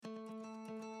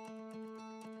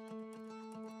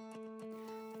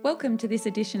Welcome to this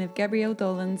edition of Gabrielle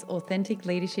Dolan's Authentic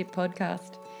Leadership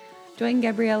Podcast. Join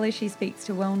Gabrielle as she speaks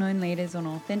to well-known leaders on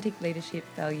authentic leadership,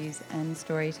 values and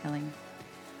storytelling.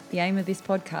 The aim of this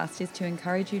podcast is to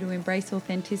encourage you to embrace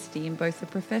authenticity in both the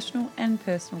professional and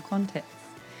personal contexts.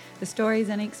 The stories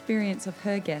and experience of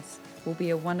her guests will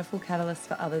be a wonderful catalyst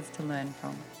for others to learn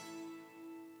from.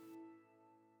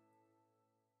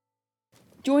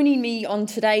 Joining me on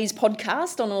today's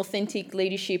podcast on authentic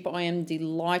leadership, I am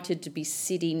delighted to be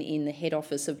sitting in the head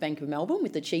office of Bank of Melbourne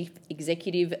with the Chief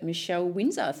Executive, Michelle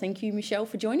Windsor. Thank you, Michelle,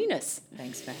 for joining us.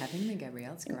 Thanks for having me,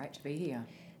 Gabrielle. It's great to be here.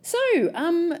 So,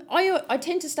 I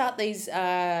tend to start these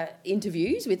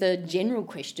interviews with a general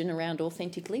question around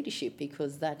authentic leadership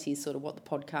because that is sort of what the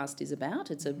podcast is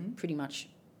about. It's a pretty much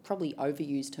probably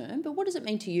overused term, but what does it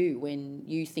mean to you when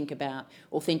you think about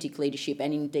authentic leadership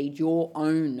and indeed your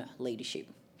own leadership?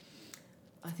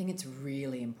 I think it's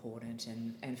really important,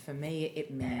 and for me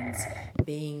it means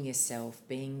being yourself,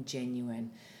 being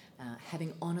genuine,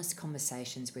 having honest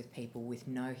conversations with people with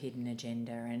no hidden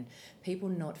agenda, and people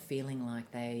not feeling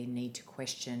like they need to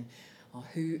question,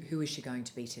 who is she going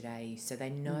to be today? So they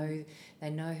know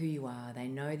who you are, they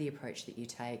know the approach that you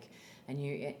take, and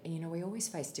you know we always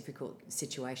face difficult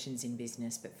situations in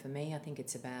business, but for me I think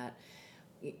it's about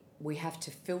we have to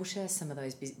filter some of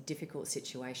those difficult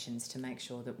situations to make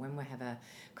sure that when we have a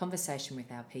conversation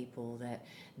with our people that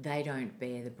they don't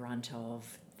bear the brunt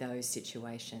of those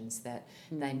situations, that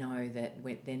they know that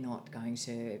they're not going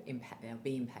to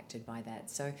be impacted by that.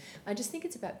 So I just think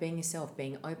it's about being yourself,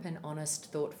 being open,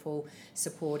 honest, thoughtful,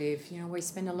 supportive. You know, we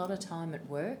spend a lot of time at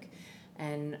work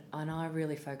and I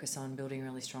really focus on building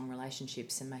really strong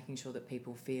relationships and making sure that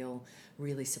people feel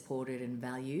really supported and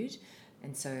valued.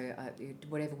 And so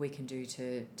whatever we can do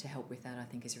to help with that, I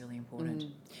think is really important.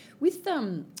 With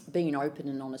being open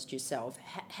and honest yourself,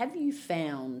 have you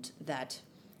found that,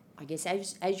 I guess,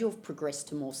 as you've progressed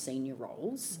to more senior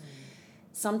roles,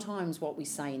 sometimes what we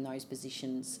say in those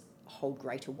positions hold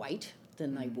greater weight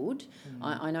than they would?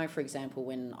 I know, for example,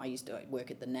 when I used to work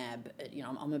at the NAB, you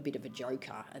know, I'm a bit of a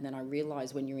joker, and then I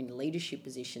realised when you're in leadership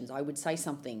positions, I would say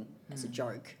something as a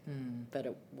joke, but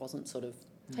it wasn't sort of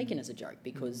taken as a joke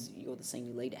because you're the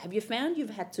senior leader. Have you found you've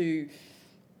had to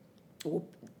or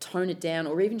tone it down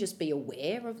or even just be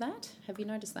aware of that? Have you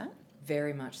noticed that?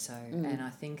 Very much so. And I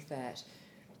think that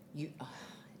you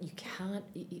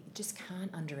just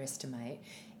can't underestimate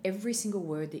every single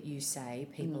word that you say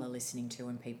people are listening to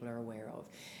and people are aware of.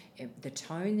 The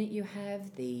tone that you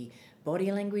have, the body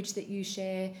language that you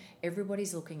share,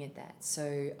 everybody's looking at that.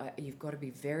 So you've got to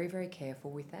be very, very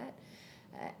careful with that.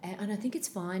 And I think it's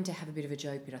fine to have a bit of a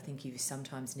joke, but I think you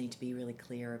sometimes need to be really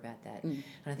clear about that. And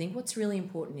I think what's really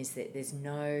important is that there's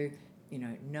no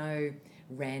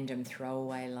random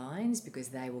throwaway lines, because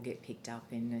they will get picked up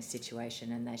in a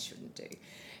situation and they shouldn't do.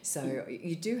 So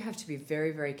you do have to be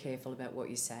very, very careful about what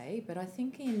you say. But I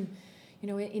think in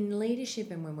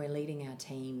leadership and when we're leading our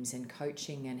teams and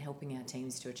coaching and helping our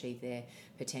teams to achieve their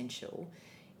potential,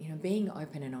 you know, being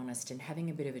open and honest and having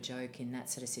a bit of a joke in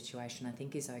that sort of situation I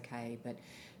think is okay, but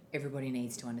everybody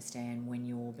needs to understand when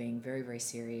you're being very, very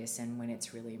serious and when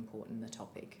it's really important, the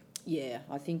topic. Yeah,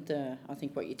 I think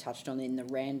what you touched on in the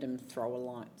random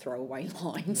throwaway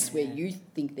lines where you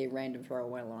think they're random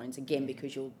throwaway lines, again,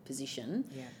 because your position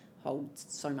holds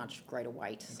so much greater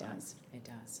weight. It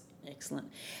does.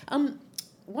 Excellent.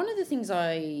 One of the things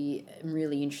I am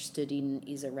really interested in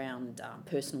is around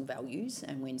personal values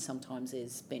and when sometimes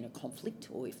there's been a conflict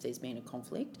or if there's been a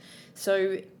conflict.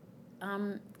 So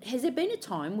has there been a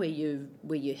time where you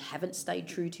haven't stayed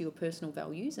true to your personal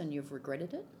values and you've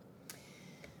regretted it?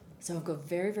 So I've got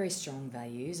very, very strong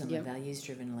values. I'm a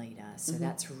values-driven leader, so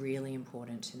that's really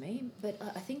important to me. But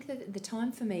I think that the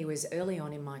time for me was early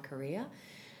on in my career.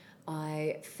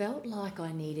 I felt like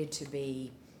I needed to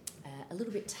be a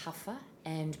little bit tougher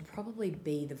and probably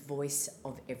be the voice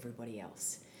of everybody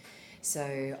else.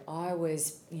 So I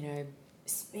was,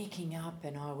 speaking up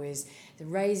and I was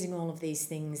raising all of these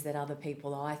things that other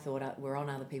people I thought were on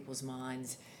other people's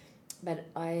minds. But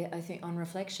I think on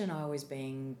reflection, I was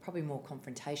being probably more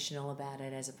confrontational about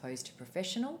it as opposed to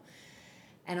professional.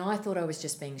 And I thought I was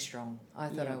just being strong. I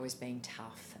thought I was being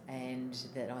tough and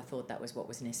that I thought that was what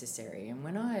was necessary. And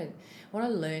what I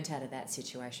learned out of that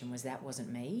situation was that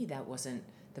wasn't me. That wasn't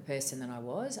the person that I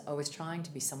was. I was trying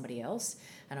to be somebody else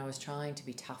and I was trying to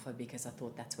be tougher because I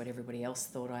thought that's what everybody else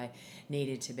thought I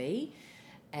needed to be.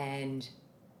 And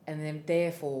then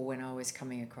therefore when I was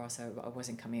coming across, I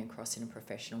wasn't coming across in a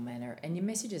professional manner. And your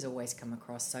messages always come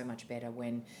across so much better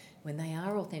when when they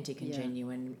are authentic and Yeah.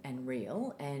 genuine and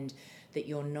real, and that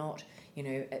you're not,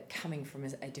 coming from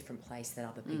a different place that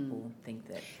other people think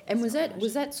that. And is not right.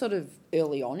 was that sort of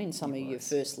early on in some It of your was.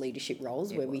 first leadership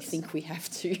roles It where we was. think we have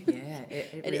to? Yeah,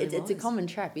 it really It's a was. common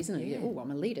trap, isn't it? Yeah. Oh,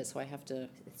 I'm a leader, so I have to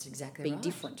It's exactly be right.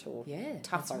 different or Yeah,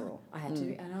 tougher. that's right. Or I had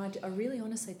to, and I really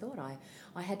honestly thought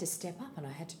I had to step up and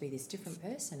I had to be this different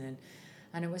person,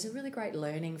 and it was a really great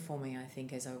learning for me. I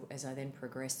think as I then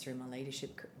progressed through my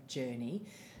leadership journey,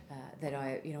 that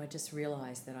I just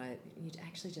realised that you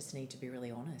actually just need to be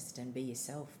really honest and be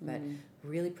yourself, but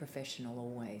really professional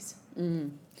always.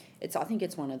 I think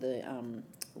it's one of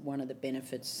the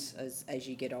benefits as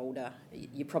you get older.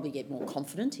 You probably get more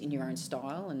confident in your own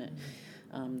style,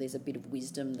 and there's a bit of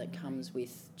wisdom that comes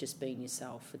with just being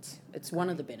yourself. It's one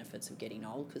of the benefits of getting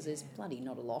old, because there's bloody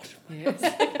not a lot. Yes.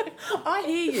 I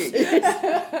hear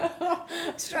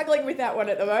you. Struggling with that one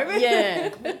at the moment. Yeah,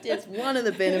 it's one of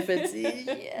the benefits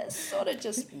is sort of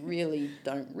just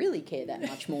don't really care that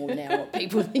much more now what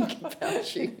people think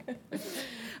about you.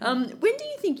 When do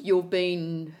you think you've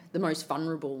been the most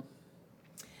vulnerable?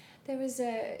 There was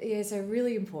a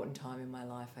really important time in my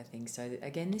life, I think. So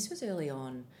again, this was early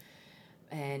on,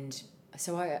 and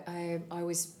so I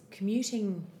was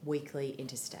commuting weekly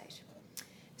interstate.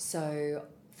 So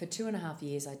for 2.5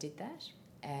 years I did that,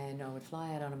 and I would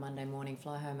fly out on a Monday morning,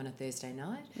 fly home on a Thursday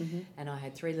night, and I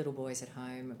had 3 little boys at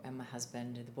home and my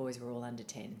husband, and the boys were all under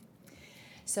 10.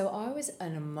 So I was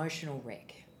an emotional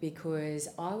wreck, because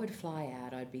I would fly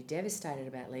out, I'd be devastated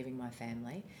about leaving my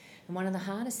family, and one of the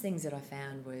hardest things that I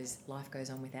found was life goes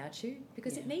on without you,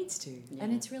 because it needs to,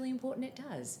 and it's really important it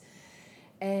does.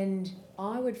 And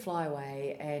I would fly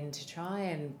away, and to try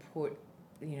and put,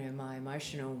 my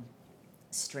emotional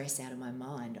stress out of my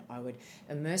mind, I would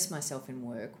immerse myself in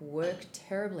work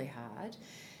terribly hard,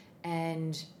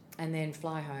 and then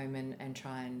fly home and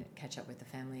try and catch up with the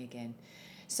family again.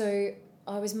 So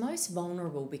I was most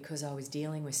vulnerable because I was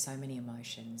dealing with so many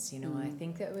emotions. I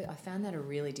think that I found that a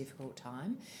really difficult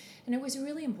time, and it was a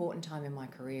really important time in my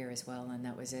career as well, and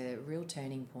that was a real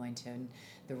turning point in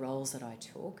the roles that I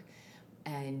took.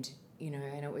 And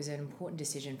and it was an important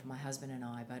decision for my husband and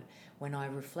I, but when I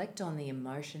reflect on the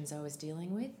emotions I was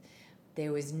dealing with,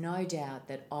 there was no doubt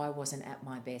that I wasn't at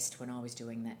my best when I was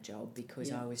doing that job,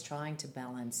 because I was trying to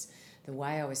balance the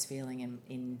way I was feeling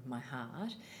in my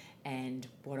heart and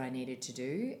what I needed to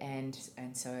do. And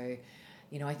so,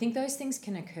 I think those things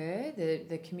can occur,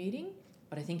 the commuting,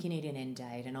 but I think you need an end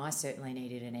date, and I certainly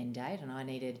needed an end date, and I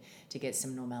needed to get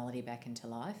some normality back into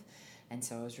life. And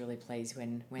so I was really pleased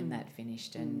when that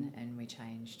finished and we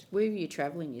changed. Where were you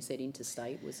travelling? You said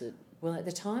interstate, was it? Well, at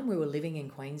the time we were living in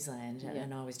Queensland,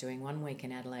 and I was doing 1 week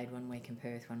in Adelaide, 1 week in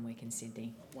Perth, 1 week in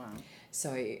Sydney. Wow.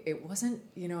 So it wasn't,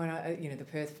 the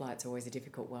Perth flight's always a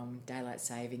difficult one, daylight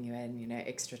saving you and,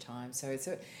 extra time. So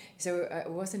it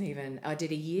wasn't even, I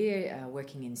did a year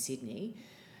working in Sydney,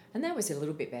 and that was a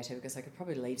little bit better because I could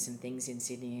probably leave some things in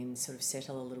Sydney and sort of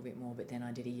settle a little bit more, but then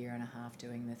I did 1.5 years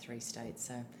doing the 3 states.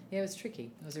 So, it was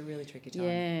tricky. It was a really tricky time.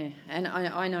 Yeah, and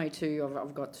I know too,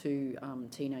 I've got 2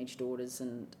 teenage daughters,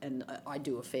 and I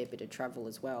do a fair bit of travel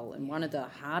as well. And one of the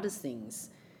hardest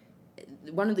things,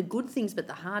 one of the good things, but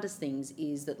the hardest things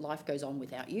is that life goes on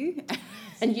without you.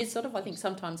 And you sort of, I think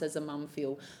sometimes as a mum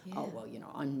feel, oh, well,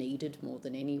 I'm needed more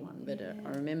than anyone. But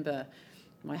I remember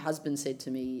my husband said to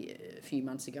me a few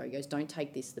months ago, he goes, don't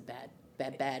take this the bad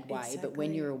way, exactly. But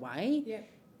when you're away,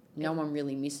 no one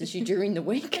really misses you during the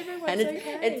week.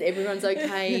 Everyone's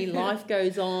okay, life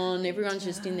goes on, everyone's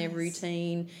just in their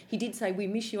routine. He did say, we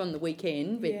miss you on the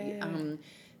weekend,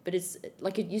 but it's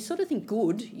like you sort of think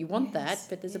good, you want that,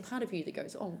 but there's a part of you that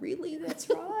goes, oh, really? That's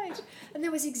right. And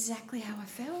that was exactly how I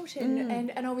felt,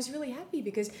 and I was really happy,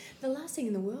 because the last thing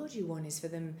in the world you want is for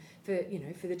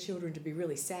the children to be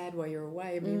really sad while you're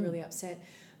away and be really upset.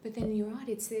 But then you're right,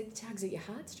 it tugs at your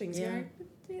heartstrings. Yeah.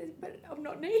 But I'm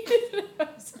not needed.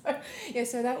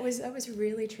 So that was a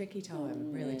really tricky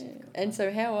time, really difficult. And so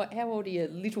how old are your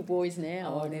little boys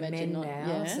now? Oh, they're men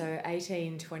now, so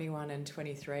 18, 21 and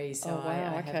 23. So I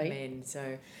have men,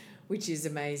 so which is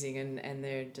amazing, and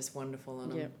they're just wonderful.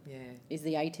 And Is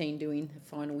the 18 doing the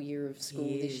final year of school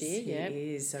this year? Yeah,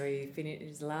 he is. So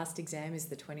his last exam is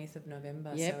the 20th of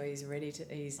November. Yep. So he's ready to.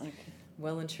 He's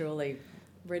well and truly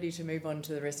ready to move on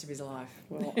to the rest of his life.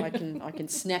 Well, I can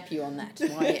snap you on that.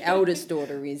 My eldest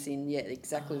daughter is in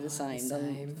exactly the same.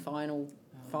 The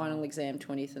final exam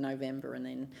 20th of November, and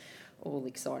then all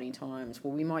exciting times.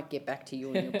 Well, we might get back to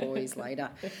you and your boys later.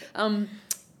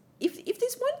 If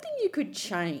there's one thing you could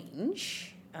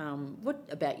change, what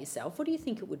about yourself? What do you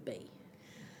think it would be?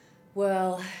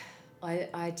 Well,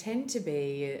 I tend to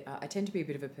be a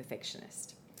bit of a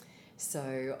perfectionist.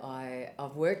 So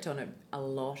I've worked on it a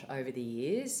lot over the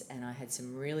years, and I had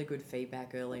some really good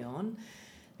feedback early on,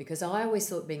 because I always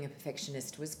thought being a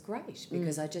perfectionist was great,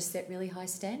 because I just set really high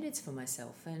standards for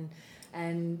myself,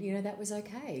 and you know, that was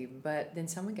okay. But then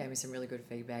someone gave me some really good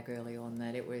feedback early on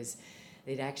that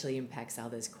it actually impacts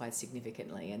others quite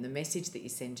significantly, and the message that you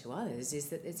send to others is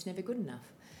that it's never good enough.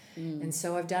 And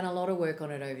so I've done a lot of work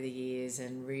on it over the years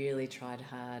and really tried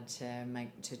hard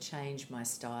to change my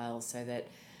style so that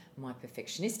my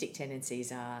perfectionistic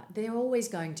tendencies they're always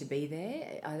going to be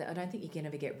there. I don't think you can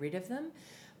ever get rid of them,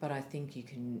 but I think you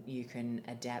can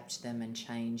adapt them and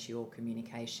change your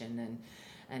communication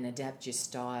and adapt your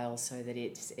style so that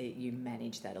you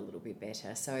manage that a little bit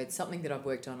better. So it's something that I've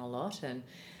worked on a lot,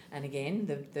 and again,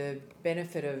 the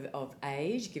benefit of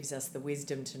age gives us the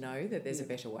wisdom to know that there's a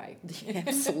better way.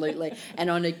 Absolutely. And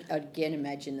I again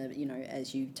imagine that, you know,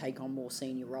 as you take on more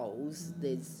senior roles,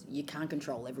 you can't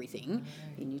control everything,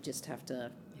 and you just have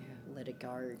to let it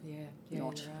go. Yeah, you're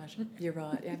right. You're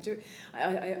right. You have to.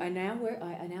 I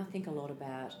now think a lot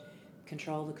about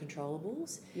control the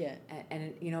controllables. Yeah.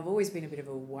 And you know, I've always been a bit of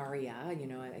a worrier. You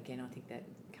know, again, I think that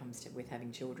comes with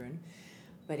having children,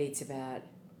 but it's about,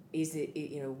 is it,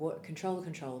 you know, what control the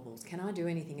controllables? Can I do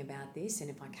anything about this? And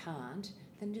if I can't,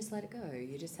 then just let it go.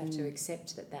 You just have to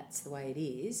accept that that's the way it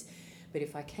is. But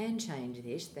if I can change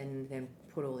this, then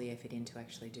put all the effort in to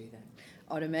actually do that.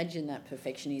 I'd imagine that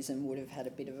perfectionism would have had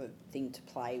a bit of a thing to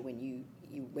play when you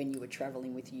were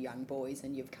travelling with your young boys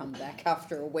and you've come back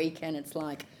after a week and it's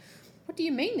like, what do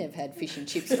you mean they've had fish and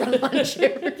chips for lunch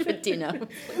for dinner?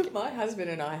 My husband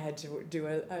and I had to do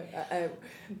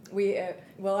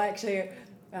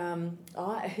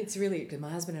it's really, because my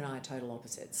husband and I are total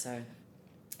opposites. So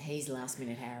he's last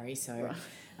minute Harry. So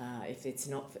if it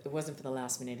wasn't for the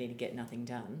last minute, he'd get nothing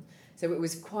done. So it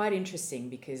was quite interesting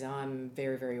because I'm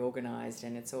very, very organised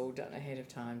and it's all done ahead of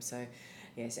time. So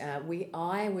yes,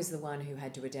 I was the one who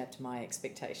had to adapt my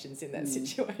expectations in that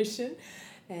situation.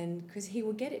 And because he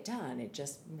would get it done, it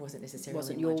just wasn't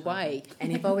necessarily your my time. way.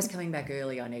 And if I was coming back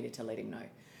early, I needed to let him know.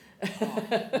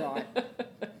 Right.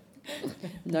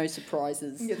 No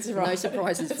surprises. That's right. No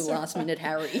surprises That's for last minute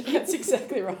Harry. That's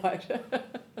exactly right.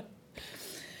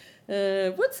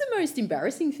 What's the most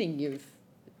embarrassing thing you've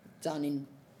done in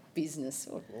business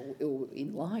or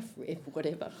in life,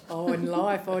 whatever? Oh, in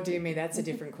life, oh dear me, that's a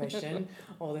different question.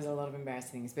 Oh, there's a lot of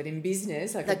embarrassing things, but in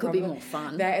business, that could be more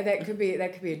fun. That could be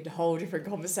a whole different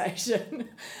conversation.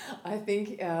 I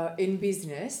think in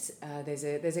business,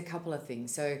 there's a couple of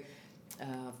things. So,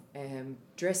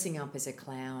 dressing up as a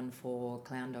clown for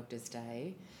Clown Doctors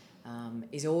Day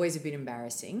is always a bit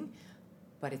embarrassing,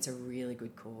 but it's a really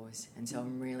good cause, and so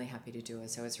I'm really happy to do it.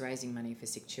 So it's raising money for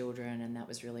sick children, and that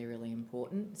was really, really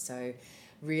important. So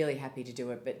really happy to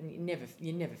do it, but you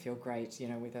never feel great, you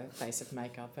know, with a face of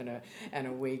makeup and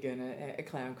a wig and a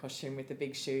clown costume with the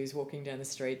big shoes walking down the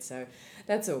street. So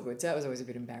that's all good. So that was always a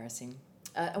bit embarrassing.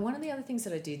 And one of the other things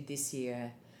that I did this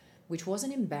year, which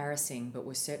wasn't embarrassing but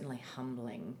was certainly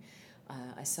humbling,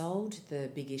 I sold the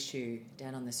Big Issue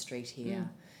down on the street here.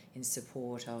 In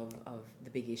support of the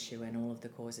Big Issue and all of the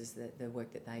causes, the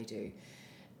work that they do.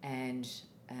 And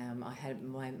I had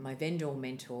my vendor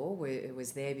mentor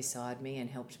was there beside me and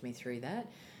helped me through that.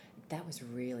 That was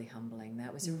really humbling.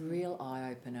 That was a real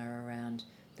eye-opener around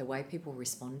the way people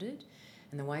responded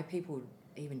and the way people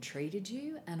even treated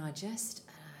you. And I just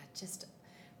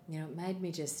you know, it made me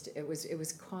it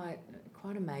was quite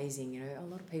amazing. You know, a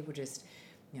lot of people just,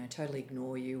 you know, totally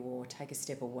ignore you or take a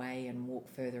step away and walk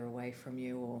further away from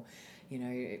you, or, you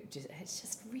know, it's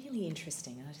just really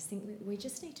interesting. And I just think we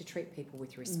just need to treat people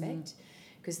with respect,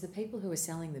 because the people who are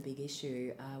selling the Big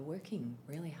Issue are working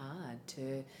really hard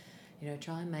to, you know,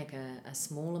 try and make a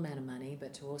small amount of money,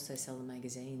 but to also sell the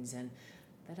magazines, and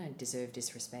they don't deserve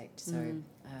disrespect. So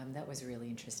that was really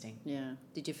interesting. Yeah.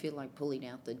 Did you feel like pulling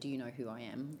out the "Do you know who I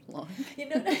am" line? You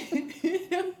know,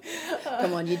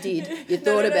 Come on, you did. You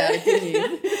thought about it, didn't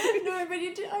you? No, but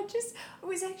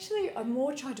I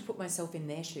more tried to put myself in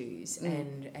their shoes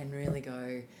and really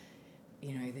go,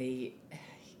 you know,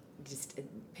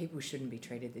 people shouldn't be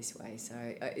treated this way. So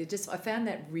I found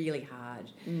that really hard.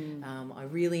 I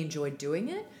really enjoyed doing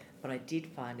it, but I did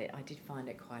find it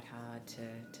quite hard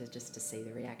to see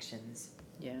the reactions.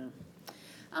 Yeah.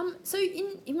 So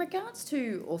in regards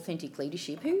to authentic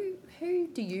leadership, who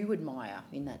do you admire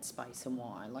in that space and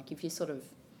why? Like, if you sort of,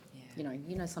 you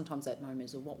know, sometimes that moment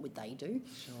is, what would they do?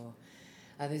 Sure.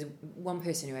 There's one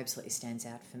person who absolutely stands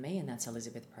out for me, and that's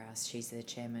Elizabeth Proust. She's the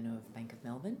chairman of Bank of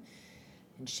Melbourne,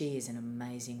 and she is an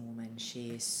amazing woman. She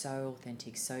is so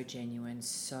authentic, so genuine,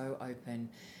 so open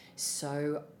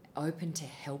to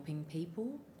helping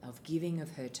people, of giving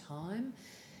of her time.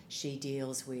 She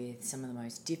deals with some of the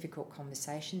most difficult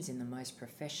conversations in the most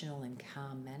professional and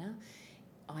calm manner.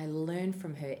 I learn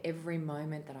from her every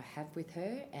moment that I have with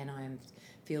her, and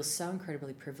feel so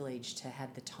incredibly privileged to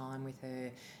have the time with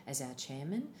her as our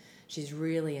chairman. She's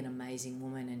really an amazing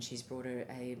woman, and she's brought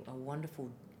a wonderful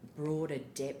broader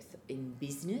depth in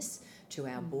business to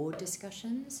our board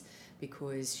discussions,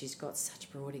 because she's got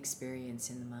such broad experience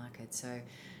in the market. So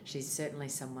she's certainly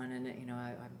someone, and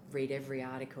I read every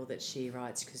article that she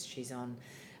writes because she's on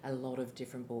a lot of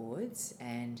different boards,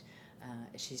 and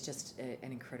she's just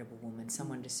an incredible woman,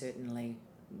 someone to certainly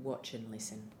watch and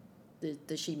listen.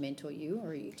 Does she mentor you, or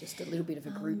are you just a little bit of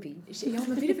a groupie?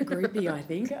 I'm a bit of a groupie, I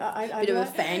think. Bit of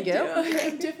a fangirl?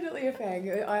 I'm definitely a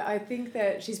fangirl. I think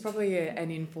that she's probably an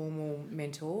informal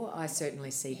mentor. I certainly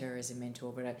see her as a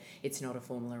mentor, but it's not a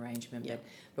formal arrangement. Yeah.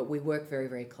 But we work very,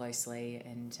 very closely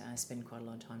and spend quite a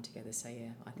lot of time together. So, yeah,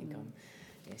 I think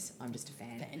I'm just a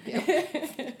fan.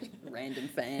 Fangirl. Random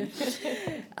fan.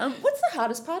 What's the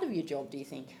hardest part of your job, do you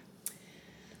think?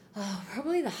 Oh,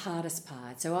 probably the hardest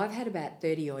part. So I've had about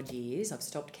 30 odd years. I've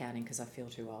stopped counting because I feel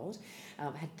too old.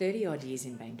 I've had 30 odd years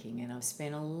in banking, and I've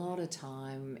spent a lot of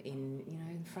time in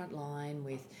the front line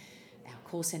with our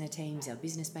call centre teams, our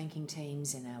business banking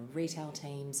teams, and our retail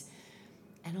teams.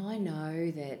 And I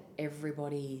know that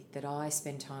everybody that I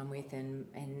spend time with, and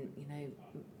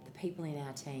the people in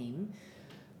our team,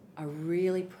 are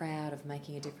really proud of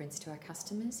making a difference to our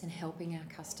customers and helping our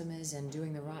customers and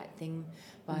doing the right thing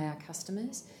by our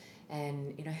customers,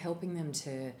 and helping them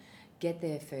to get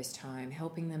their first home,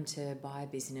 helping them to buy a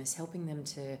business, helping them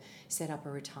to set up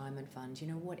a retirement fund,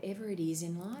 whatever it is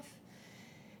in life.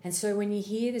 And so when you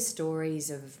hear the stories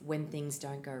of when things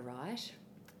don't go right,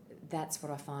 that's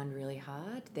what I find really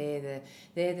hard. They're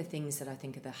the things that I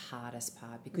think are the hardest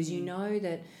part, because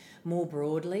that more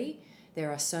broadly, there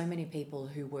are so many people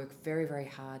who work very, very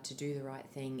hard to do the right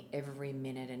thing every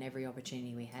minute and every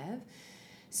opportunity we have.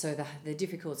 So the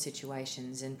difficult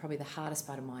situations, and probably the hardest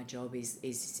part of my job is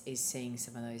seeing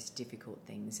some of those difficult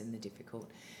things and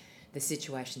the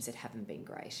situations that haven't been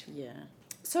great. Yeah.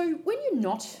 So when you're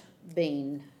not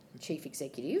being chief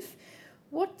executive,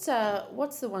 what's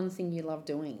the one thing you love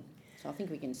doing? So I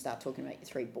think we can start talking about your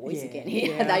three boys again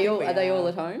here. Yeah, Are they all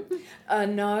at home?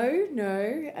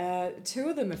 No. Two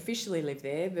of them officially live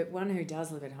there, but one who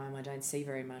does live at home I don't see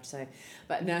very much. So,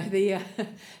 but no,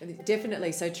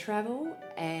 definitely. So travel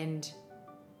and.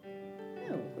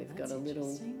 Oh, we've got a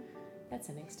little. That's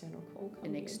an external call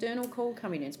coming in. An external call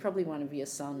coming in. It's probably one of your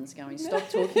sons going, "Stop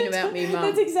talking about me, Mum."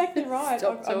 That's exactly right.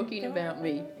 Stop talking about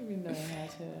me. I don't even know how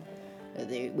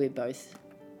to. We're both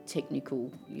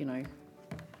technical,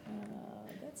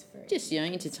 That's very. Just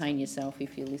entertain yourself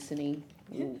if you're listening.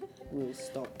 We'll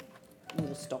stop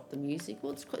the music.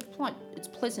 Well, it's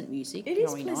pleasant music. It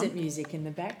is going pleasant on, music in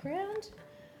the background.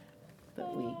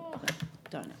 but we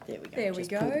don't. There we go. There we Just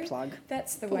go. Pull the plug.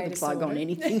 That's the Pull way the to plug sort on it.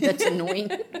 anything that's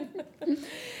annoying.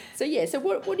 So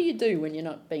what do you do when you're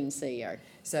not being CEO?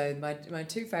 So my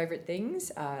two favourite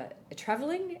things are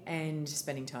travelling and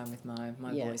spending time with my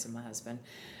boys and my husband.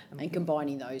 And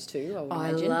combining those two, I would I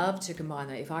imagine. love to combine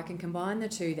that. If I can combine the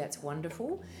two, that's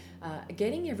wonderful.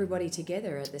 Getting everybody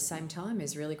together at the same time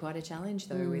is really quite a challenge,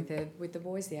 though. With the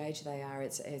boys the age they are,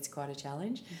 it's quite a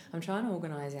challenge. I'm trying to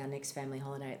organise our next family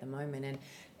holiday at the moment,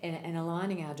 and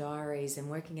aligning our diaries and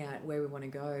working out where we want to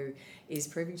go is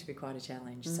proving to be quite a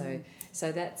challenge. So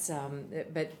that's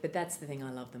but that's the thing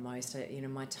I love the most.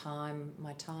 My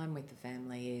time with the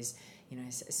family is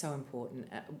so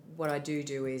important. What I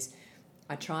do is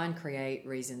I try and create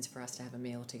reasons for us to have a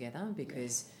meal together,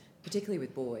 because particularly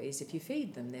with boys, if you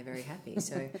feed them, they're very happy.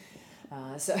 So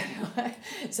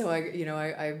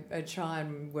I try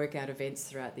and work out events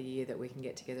throughout the year that we can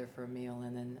get together for a meal,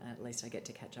 and then at least I get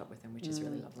to catch up with them, which is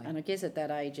really lovely. And I guess at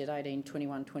that age, at 18,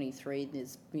 21, 23,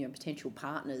 there's potential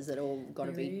partners that all got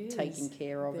to be taken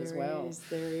care of as well.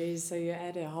 There is. So you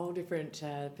add a whole different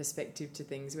perspective to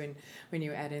things when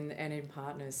you add in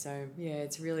partners. So yeah,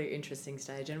 it's a really interesting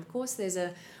stage. And of course, there's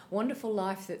a wonderful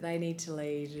life that they need to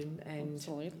lead. And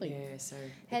Absolutely. Yeah. So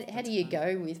how do you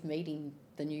go with meeting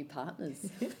the new partners?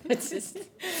 It's just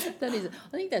I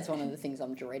think that's one of the things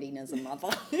I'm dreading as a mother.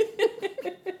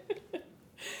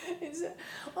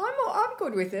 I'm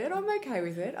good with it. I'm okay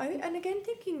with it. And again,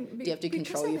 thinking... Do you have to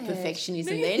control your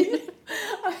perfectionism then?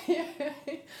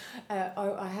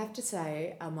 I have to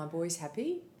say, are my boys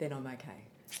happy? Then I'm okay.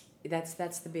 That's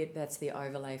the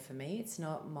overlay for me. It's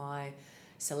not my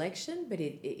selection, but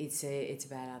it's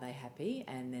about are they happy,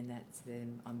 and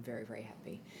then I'm very, very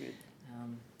happy. Good.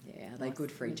 Are they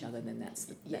good for each other? Then that's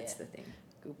the thing.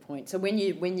 Good point. So when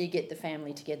you get the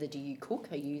family together, do you cook?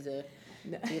 Are you the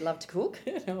Do you love to cook?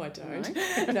 No, I don't.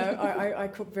 No, I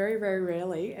cook very, very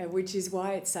rarely, which is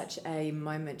why it's such a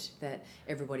moment that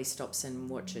everybody stops and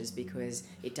watches, because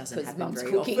it doesn't happen Mum's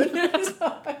very cooking.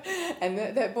 often. And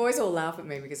the boys all laugh at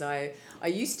me because I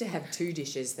used to have 2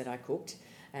 dishes that I cooked,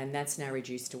 and that's now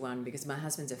reduced to 1 because my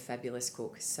husband's a fabulous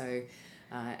cook. So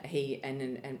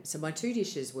so my 2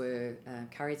 dishes were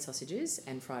curried sausages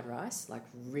and fried rice, like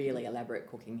really elaborate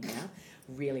cooking here,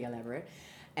 really elaborate.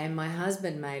 And my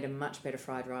husband made a much better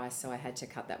fried rice, so I had to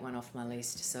cut that one off my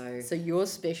list. So your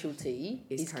specialty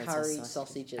is curried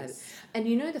sausages. And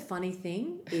you know the funny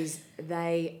thing is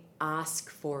they ask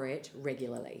for it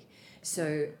regularly.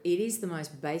 So it is the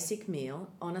most basic meal,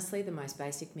 honestly the most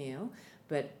basic meal,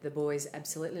 but the boys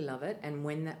absolutely love it. And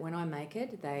when I make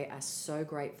it, they are so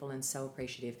grateful and so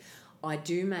appreciative. I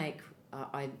do make...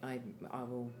 I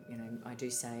do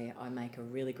say I make a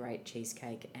really great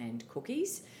cheesecake and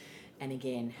cookies. And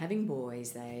again, having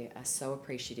boys, they are so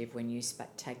appreciative when you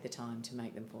take the time to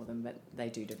make them for them, but they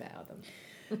do devour them.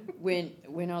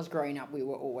 When I was growing up, we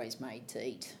were always made to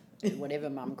eat. Whatever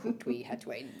Mum cooked, we had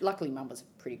to eat. Luckily, Mum was a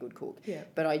pretty good cook. Yeah.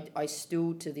 But I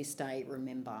still, to this day,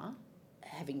 remember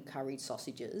having curried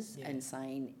sausages and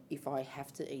saying, if I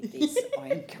have to eat this, I am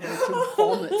going to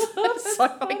vomit. So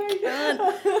I can't.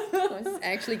 I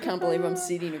actually can't believe I'm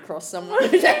sitting across someone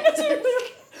who's had to.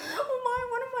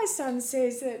 One of my sons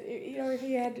says that, you know, if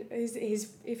he had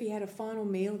if he had a final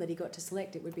meal that he got to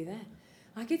select, it would be that.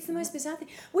 Like, it's the most bizarre thing.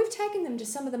 We've taken them to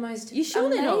some of the most You sure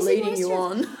they're not leading you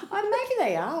on? Maybe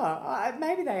they are.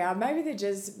 Maybe they are.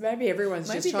 Maybe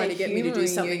everyone's just trying to get me to do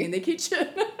something in the kitchen.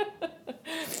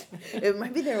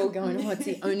 Maybe they're all going, it's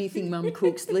the only thing Mum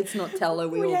cooks. Let's not tell her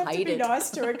we all have hate to be it. nice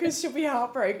to her because she'll be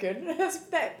heartbroken.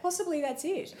 Possibly that's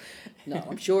it. No,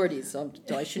 I'm sure it is.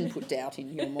 I shouldn't put doubt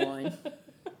in your mind.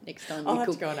 Next time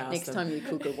you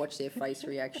cook or watch their face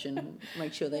reaction,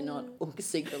 make sure they're not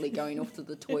secretly going off to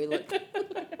the toilet.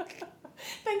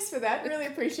 Thanks for that. Really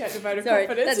appreciate the vote of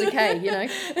confidence. That's okay. You know,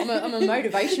 I'm a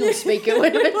motivational speaker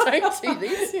when I don't do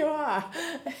this. You are.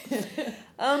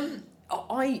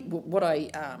 What I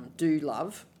do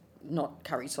love, not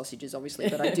curry sausages obviously,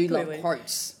 but I do love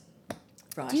quotes.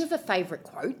 Right. Do you have a favourite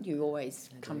quote you always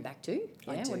come back to?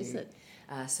 I do. What is it?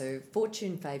 So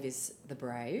fortune favours the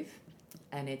brave,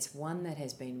 and it's one that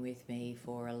has been with me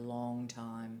for a long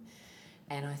time.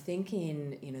 And I think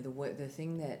the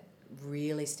thing that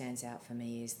really stands out for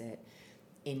me is that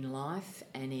in life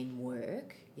and in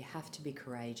work, you have to be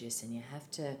courageous and you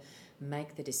have to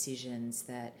make the decisions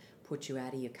that put you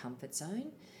out of your comfort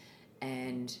zone.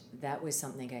 And that was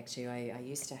something actually I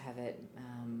used to have it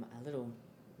a little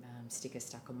sticker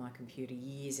stuck on my computer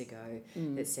years ago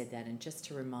that said that, and just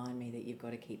to remind me that you've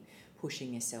got to keep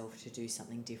pushing yourself to do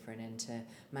something different and to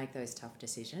make those tough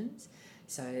decisions.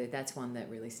 So that's one that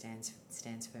really stands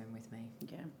firm with me.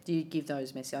 Yeah. Do you give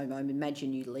those messages? I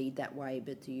imagine you lead that way,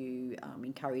 but do you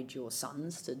encourage your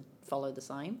sons to follow the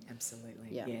same? Absolutely.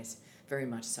 Yeah. Yes, very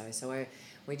much so. So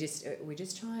we just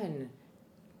try and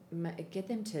get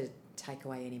them to take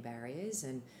away any barriers,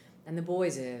 and the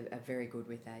boys are very good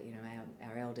with that. You know,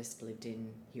 our eldest lived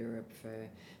in Europe for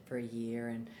a year,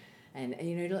 and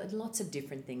you know, lots of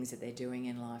different things that they're doing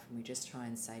in life, and we just try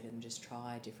and say to them, just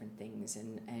try different things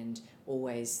and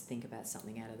always think about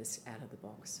something out of the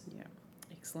box. Yeah,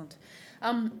 excellent.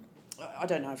 I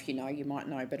don't know if you know, you might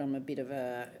know, but I'm a bit of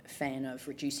a fan of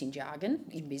reducing jargon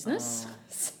in business. Oh.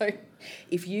 So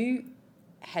if you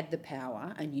had the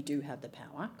power, and you do have the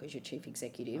power because you're chief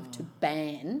executive, to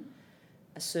ban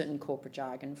a certain corporate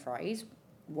jargon phrase,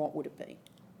 what would it be?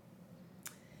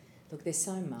 Look, there's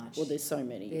so much. Well, there's so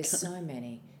many. There's so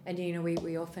many. And, you know,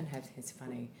 we often have, it's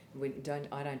funny, I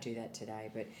don't do that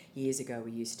today, but years ago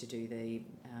we used to do the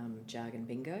jargon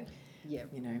bingo. Yeah.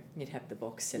 You know, you'd have the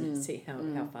box and see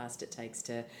how fast it takes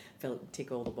to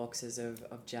tick all the boxes of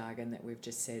jargon that we've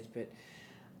just said. But,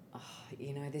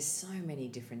 you know, there's so many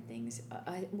different things.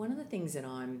 One of the things that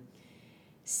I'm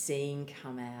seeing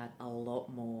come out a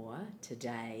lot more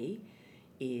today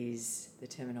is the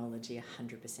terminology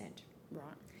 100%.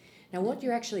 Right. Now, what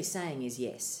you're actually saying is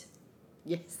yes.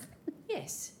 Yes.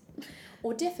 Yes.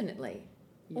 Or definitely.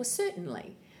 Yeah. Or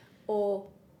certainly. But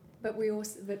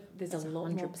there's a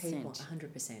lot 100%. More people.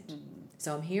 100%.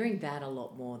 So I'm hearing that a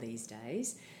lot more these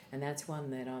days, and that's one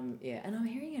that and I'm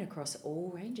hearing it across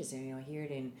all ranges. You know, I hear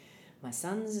it in my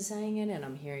sons are saying it, and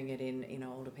I'm hearing it in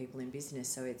older people in business.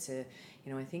 So it's I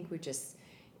think I just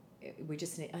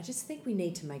think we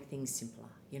need to make things simpler.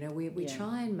 You know, we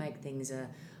try and make things a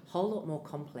whole lot more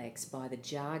complex by the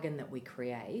jargon that we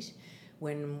create,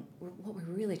 when what we're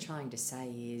really trying to say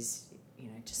is, you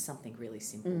know, just something really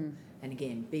simple. And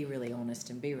again, be really honest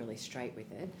and be really straight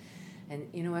with it. And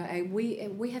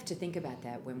we have to think about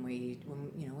that when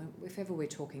if ever we're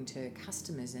talking to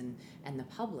customers and the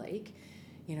public,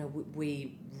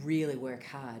 we really work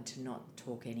hard to not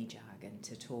talk any jargon,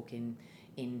 to talk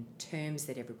in terms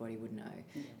that everybody would know.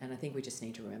 And I think we just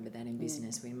need to remember that in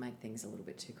business, we make things a little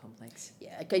bit too complex.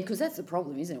 Yeah, okay, because that's the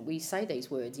problem, isn't it? We say these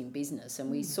words in business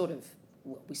and we sort of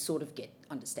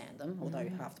understand them, although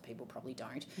half the people probably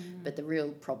don't. But the real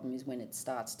problem is when it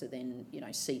starts to then,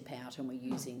 seep out and we're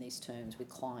using these terms with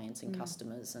clients and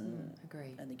customers and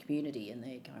the community, and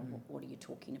they're going, what are you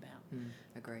talking about?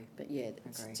 Agree. But yeah,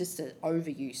 it's just an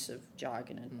overuse of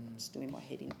jargon and it's doing my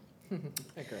head in.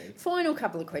 Agreed. Final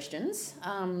couple of questions.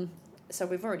 So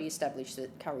we've already established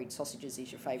that curried sausages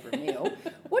is your favourite meal.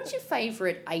 What's your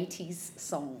favourite 80s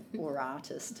song or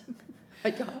artist?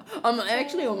 I'm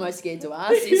actually almost scared to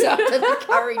ask this after the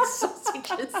curried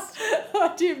sausages.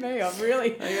 Oh dear me, I've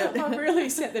really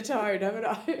set the tone, haven't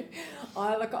I?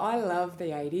 I love the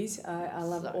 80s. I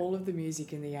love all of the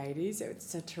music in the 80s.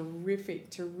 It's a terrific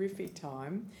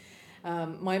time.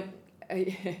 I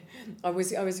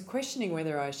was questioning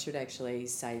whether I should actually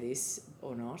say this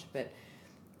or not, but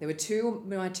there were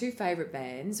my two favourite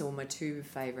bands, or my two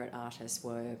favourite artists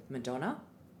were Madonna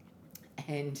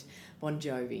and Bon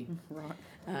Jovi. Right.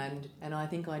 And I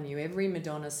think I knew every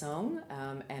Madonna song,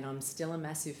 and I'm still a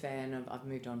massive fan of... I've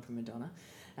moved on from Madonna,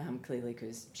 clearly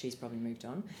because she's probably moved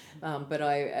on. But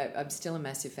I'm still a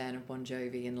massive fan of Bon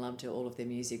Jovi and loved all of their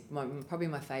music. Probably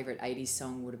my favourite 80s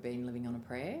song would have been Living on a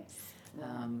Prayer.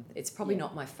 It's probably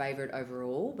not my favourite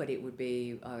overall, but it would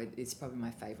be... it's probably my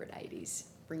favourite 80s.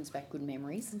 Brings back good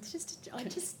memories. I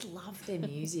just love their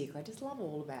music. I just love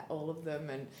all of them,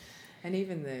 and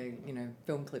even the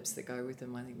film clips that go with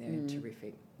them. I think they're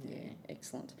terrific. Yeah,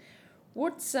 excellent.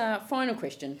 What's final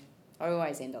question? I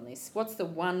always end on this. What's the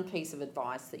one piece of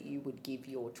advice that you would give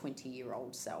your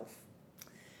 20-year-old self?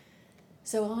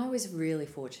 So I was really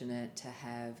fortunate to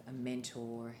have a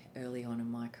mentor early on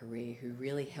in my career who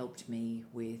really helped me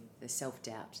with the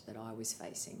self-doubt that I was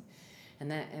facing.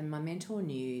 And my mentor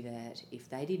knew that if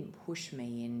they didn't push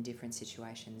me in different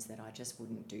situations, that I just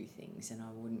wouldn't do things and I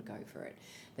wouldn't go for it,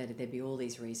 that there'd be all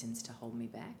these reasons to hold me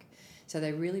back. So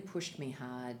they really pushed me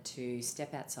hard to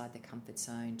step outside the comfort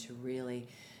zone, to really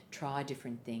try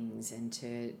different things and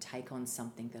to take on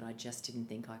something that I just didn't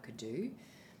think I could do.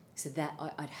 So that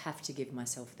I'd have to give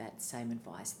myself that same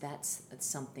advice. That's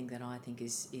something that I think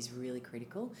is really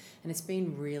critical, and it's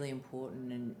been really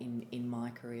important in my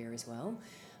career as well.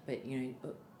 But,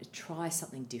 try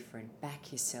something different,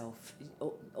 back yourself,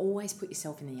 always put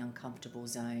yourself in the uncomfortable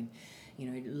zone,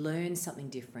 learn something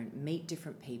different, meet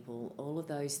different people, all of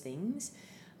those things.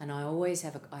 And I always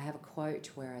have a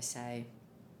quote where I say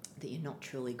that you're not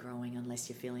truly growing unless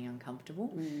you're feeling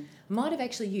uncomfortable. I might have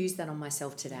actually used that on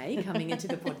myself today coming into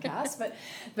the podcast, but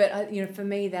for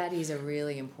me that is a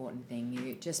really important thing.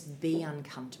 You just be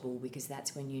uncomfortable, because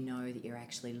that's when you know that you're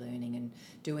actually learning and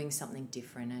doing something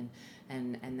different,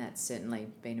 and that's certainly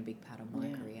been a big part of my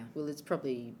career. Well, it's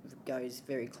probably goes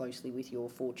very closely with your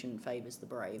 "fortune favours the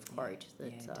brave" quote.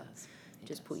 It does.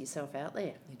 Just put yourself out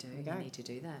there. You do. You need to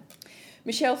do that.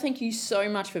 Michelle, thank you so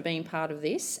much for being part of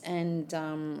this, and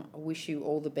I wish you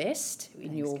all the best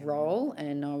in your role.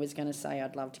 And I was going to say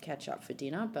I'd love to catch up for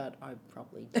dinner, but I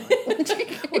probably don't want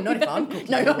to. Well, not if I'm cooking.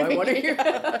 No, I won't want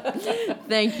to.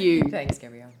 Thank you. Thanks,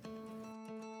 Gabrielle.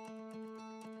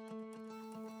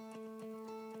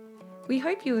 We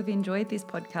hope you have enjoyed this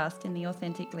podcast in the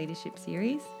Authentic Leadership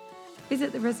series.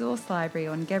 Visit the resource library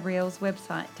on Gabrielle's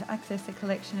website to access a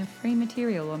collection of free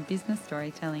material on business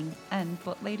storytelling and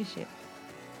thought leadership.